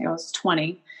age. I was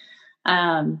 20.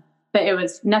 But it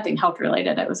was nothing health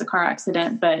related. It was a car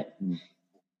accident, but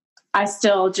I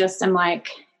still just am like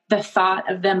the thought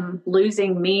of them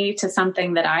losing me to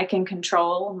something that I can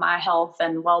control, my health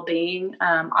and well-being.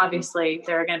 Obviously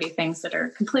there are going to be things that are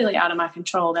completely out of my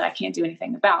control that I can't do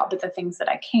anything about, but the things that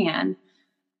I can,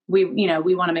 we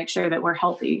want to make sure that we're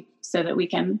healthy so that we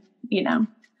can,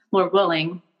 Lord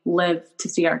willing, live to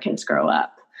see our kids grow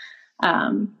up.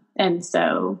 And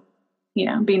so,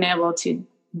 being able to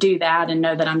do that and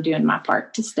know that I'm doing my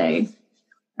part to stay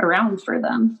around for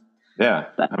them. Yeah.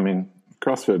 But, I mean,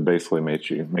 CrossFit basically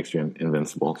makes you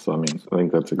invincible. So, I mean, I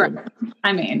think that's a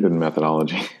good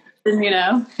methodology.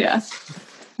 Yeah.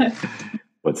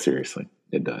 But seriously,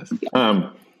 it does.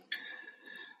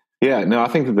 Yeah. No, I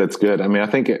think that's good. I mean, I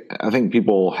think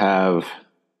people have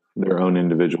their own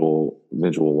individual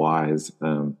whys.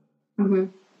 And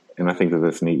I think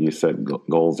that's neat. You set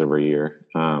goals every year.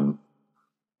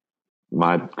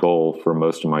 My goal for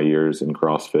most of my years in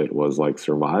CrossFit was like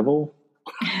survival.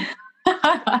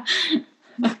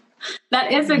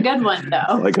 That is a good one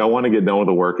though. Like I want to get done with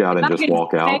the workout and just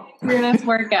walk out. Through this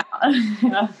workout.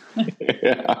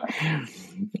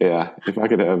 Yeah. If I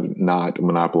could have not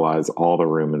monopolize all the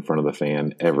room in front of the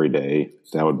fan every day,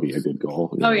 that would be a good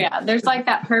goal. Oh yeah. There's like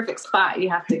that perfect spot you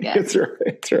have to get. That's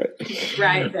right.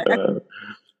 Right there.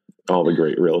 All the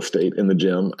great real estate in the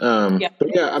gym.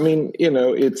 But yeah, I mean,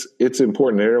 it's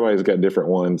important. Everybody's got different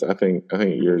ones. I think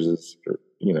yours is,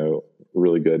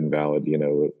 really good and valid,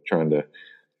 trying to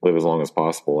live as long as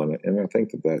possible. And I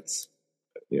think that's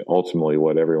ultimately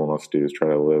what everyone wants to do is try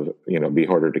to live, be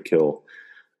harder to kill.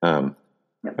 I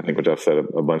think, which I've said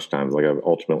a bunch of times, like I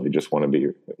ultimately just want to be,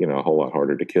 a whole lot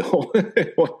harder to kill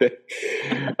one day.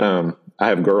 I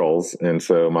have girls, and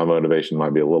so my motivation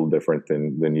might be a little different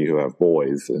than you who have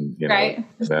boys, and right.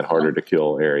 That harder to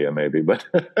kill area maybe, but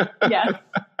yeah.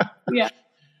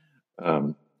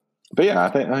 But yeah, I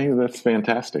think that's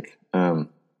fantastic. And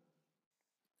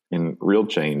real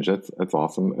change. That's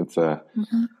awesome. It's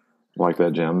like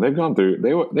that gym. They've gone through.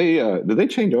 Did they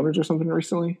change owners or something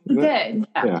recently? Did.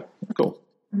 Yeah. Cool.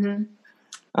 And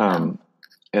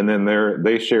then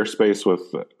they share space with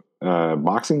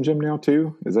boxing gym now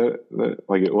too. Is that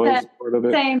like it was part of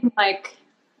it? Same like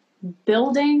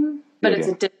building, but it's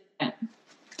a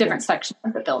different section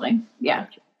of the building. Yeah.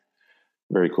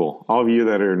 Very cool. All of you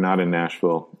that are not in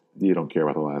Nashville, you don't care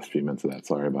about the last few minutes of that.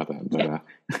 Sorry about that, but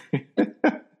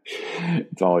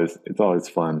it's always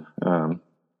fun.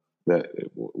 that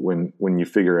when you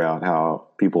figure out how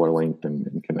people are linked and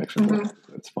in connection,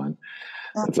 that's fun.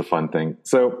 That's a fun thing.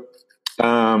 So,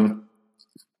 yeah,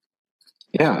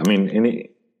 I mean,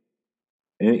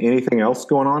 anything else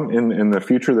going on in the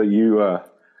future that you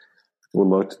would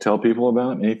love to tell people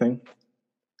about? Anything?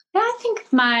 Yeah, I think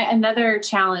another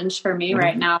challenge for me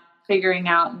right now, figuring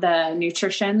out the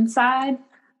nutrition side.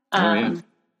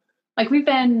 Like we've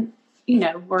been,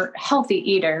 we're healthy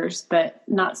eaters, but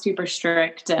not super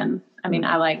strict. And I mean,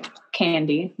 I like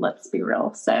candy, let's be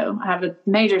real. So I have a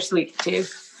major sweet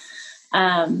tooth.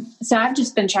 So I've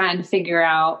just been trying to figure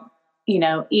out,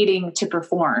 eating to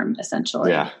perform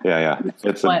essentially. Yeah.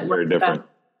 It's very different.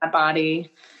 My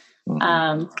body.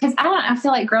 Cause I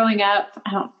feel like growing up,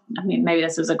 maybe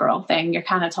this was a girl thing. You're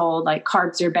kind of told like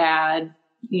carbs are bad.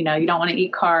 You don't want to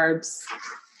eat carbs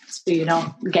so you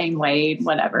don't gain weight,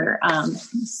 whatever.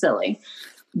 Silly.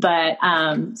 But,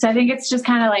 so I think it's just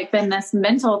kind of like been this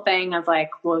mental thing of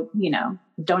like, well,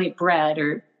 don't eat bread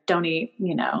or don't eat,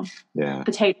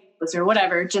 potatoes or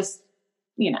whatever. Just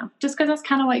cause that's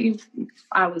kind of what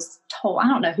I was told. I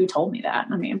don't know who told me that.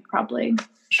 I mean, probably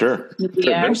sure.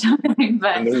 Or something,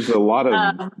 but and there's a lot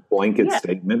of blanket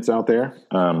statements out there,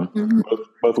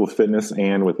 both with fitness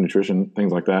and with nutrition,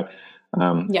 things like that.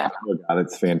 Oh God,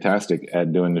 it's fantastic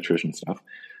at doing nutrition stuff.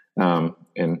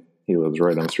 And he lives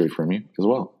right on the street from you as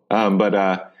well.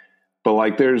 But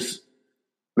like there's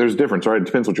difference, right? It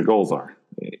depends what your goals are.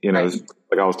 Right.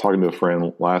 Like I was talking to a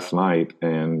friend last night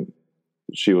and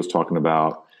she was talking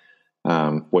about,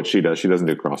 what she does. She doesn't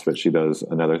do CrossFit. She does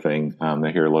another thing,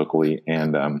 here locally.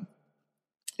 And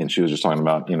she was just talking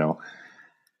about, well,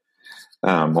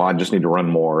 I just need to run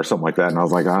more or something like that. And I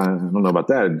was like, I don't know about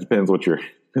that. It depends what your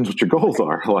goals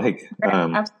are. Like,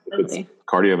 if it's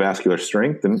cardiovascular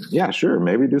strength, then yeah, sure.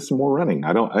 Maybe do some more running.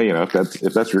 I don't,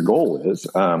 if that's your goal is,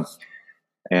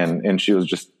 and she was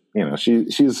just,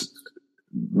 she's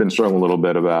been struggling a little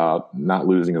bit about not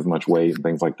losing as much weight and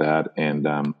things like that. And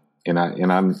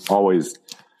I'm always,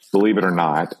 believe it or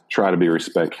not, try to be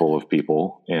respectful of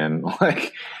people and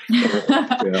like,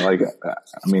 like, I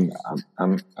mean,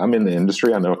 I'm in the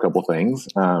industry. I know a couple things,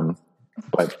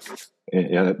 but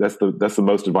that's the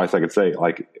most advice I could say,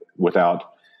 like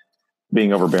without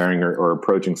being overbearing or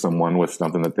approaching someone with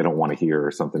something that they don't want to hear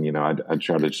or something, I'd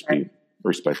try to just be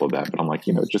respectful of that. But I'm like,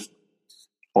 just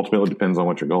ultimately depends on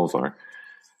what your goals are.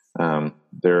 I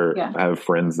have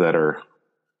friends that are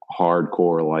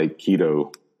hardcore, like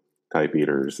keto type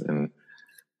eaters. And,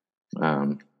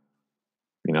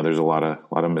 there's a lot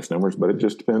of misnomers, but it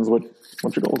just depends what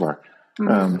your goals are.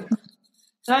 So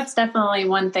that's definitely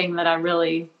one thing that I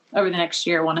really, over the next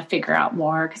year, want to figure out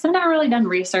more. Cause I've never really done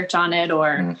research on it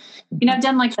or,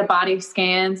 done like the body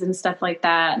scans and stuff like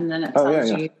that. And then it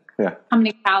tells you how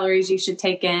many calories you should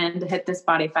take in to hit this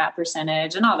body fat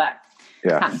percentage and all that.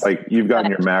 Yeah. Kind of like you've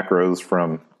gotten your macros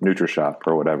from NutriShop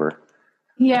or whatever.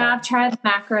 Yeah, I've tried the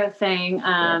macro thing.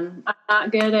 I'm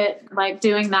not good at like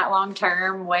doing that long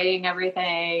term, weighing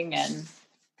everything, and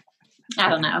I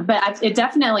don't know. But it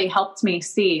definitely helped me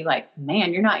see, like,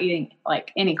 man, you're not eating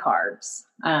like any carbs.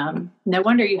 No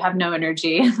wonder you have no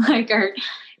energy, like, or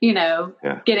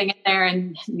getting in there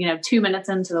and 2 minutes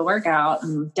into the workout,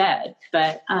 I'm dead.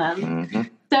 But so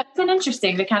it's been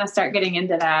interesting to kind of start getting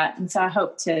into that, and so I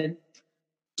hope to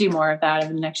do more of that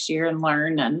over the next year and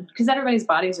learn, and because everybody's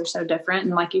bodies are so different,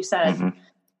 and like you said,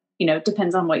 it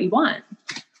depends on what you want.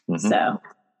 So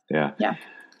yeah.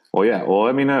 Well,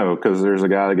 let me know, because there's a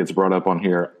guy that gets brought up on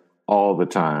here all the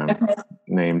time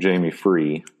named Jamie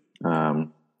Free.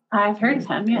 I've heard of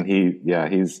him. And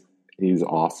he's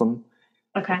awesome.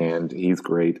 Okay. And he's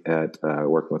great at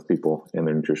working with people and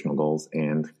their nutritional goals,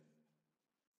 and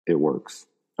it works.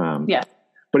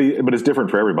 But it's different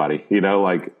for everybody.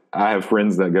 Like I have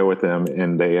friends that go with him,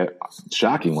 and they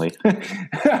shockingly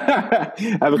have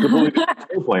a completely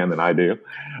different plan than I do.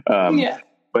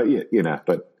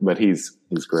 But he's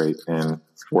great and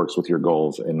works with your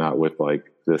goals and not with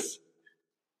like this.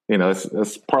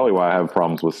 That's partly why I have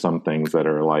problems with some things that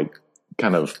are like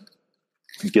kind of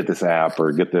get this app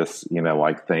or get this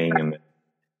like thing, and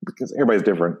because everybody's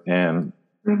different. And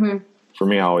for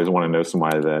me, I always want to know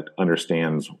somebody that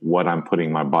understands what I'm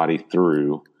putting my body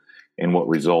through and what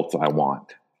results I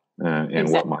want,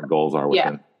 and what my goals are with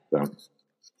them. So.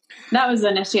 That was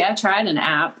an issue. I tried an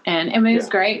app, and it was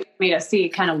great for me to see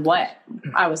kind of what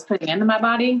I was putting into my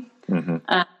body.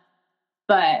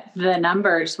 But the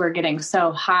numbers were getting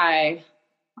so high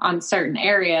on certain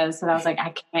areas that I was like,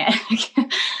 I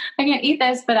can't eat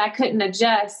this, but I couldn't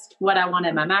adjust what I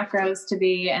wanted my macros to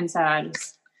be. And so I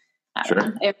just,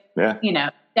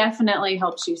 definitely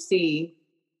helps you see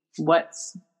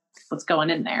what's going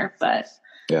in there. But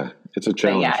Yeah. It's a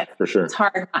challenge for sure. It's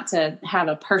hard not to have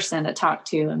a person to talk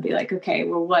to and be like, okay,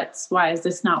 well, why is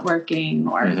this not working?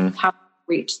 Or how to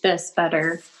reach this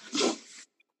better?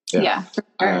 Yeah. For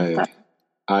sure.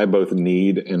 I both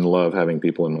need and love having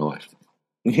people in my life,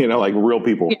 like real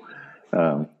people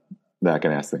that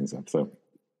can ask things up. So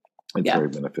it's very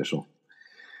beneficial.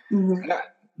 Mm-hmm. Yeah,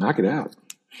 knock it out.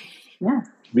 Yeah.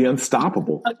 Be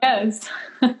unstoppable. It goes.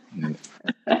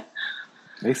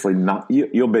 Basically,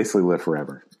 you'll basically live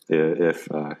forever if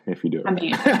you do it. I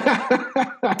mean,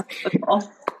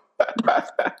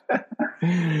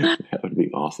 that would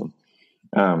be awesome.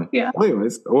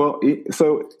 Anyways,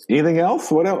 so anything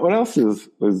else? What else is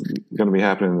going to be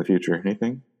happening in the future?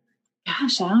 Anything?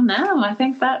 Gosh, I don't know. I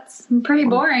think that's pretty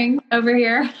boring over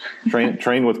here.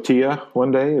 Train with Tia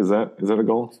one day. Is that a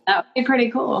goal? That would be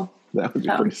pretty cool. That would be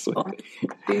pretty sweet. Cool.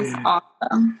 She's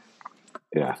awesome.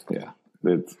 Yeah.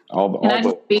 It's all. Can I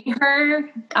just be her?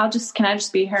 Can I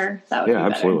just be her? That would be better.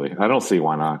 Absolutely. I don't see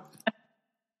why not.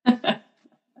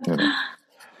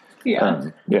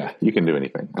 Yeah, you can do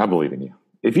anything. I believe in you.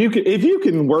 If you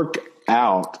can work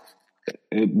out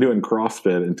doing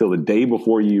CrossFit until the day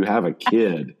before you have a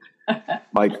kid,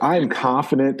 like I'm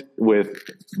confident with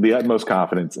the utmost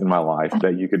confidence in my life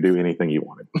that you could do anything you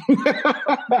wanted.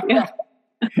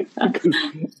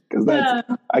 Because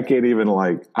I can't even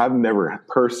I've never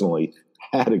personally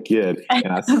had a kid and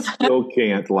I still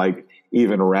can't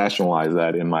even rationalize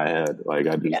that in my head. I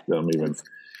just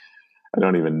I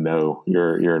don't even know.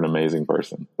 You're an amazing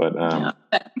person, but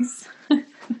thanks.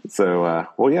 So I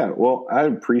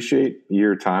appreciate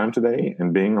your time today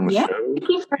and being on the show. Thank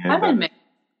you for having me,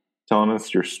 telling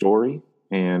us your story,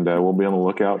 and we'll be on the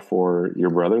lookout for your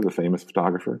brother, the famous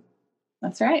photographer.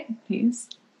 That's right. He's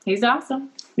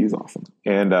awesome. He's awesome,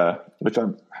 and which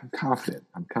I'm confident.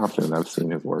 I'm confident I've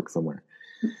seen his work somewhere.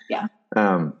 Yeah.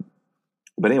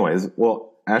 But anyways,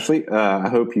 Ashley, I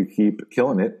hope you keep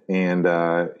killing it. And,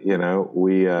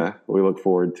 we look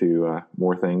forward to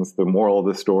more things. The moral of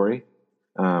the story,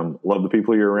 love the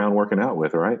people you're around working out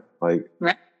with, right?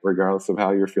 Regardless of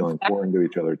how you're feeling, pour into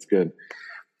each other. It's good.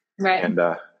 Right. And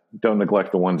don't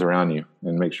neglect the ones around you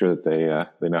and make sure that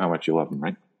they know how much you love them,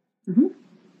 right? Mm-hmm.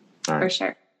 All right. For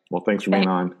sure. Well, thanks for being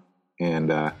on. And,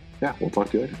 we'll talk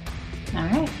to you later. All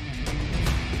right.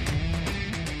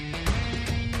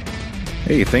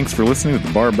 Hey, thanks for listening to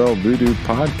the Barbell Voodoo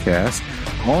podcast.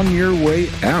 On your way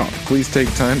out, please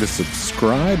take time to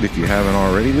subscribe if you haven't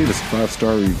already. Leave us a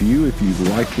 5-star review if you've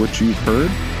liked what you've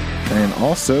heard. And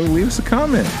also, leave us a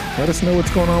comment. Let us know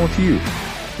what's going on with you.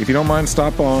 If you don't mind,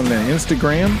 stop on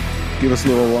Instagram. Give us a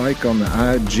little like on the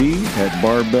IG at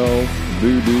Barbell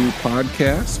Voodoo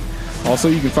Podcast. Also,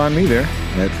 you can find me there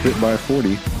at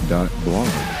fitby40.blog.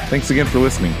 Thanks again for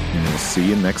listening, and we'll see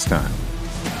you next time.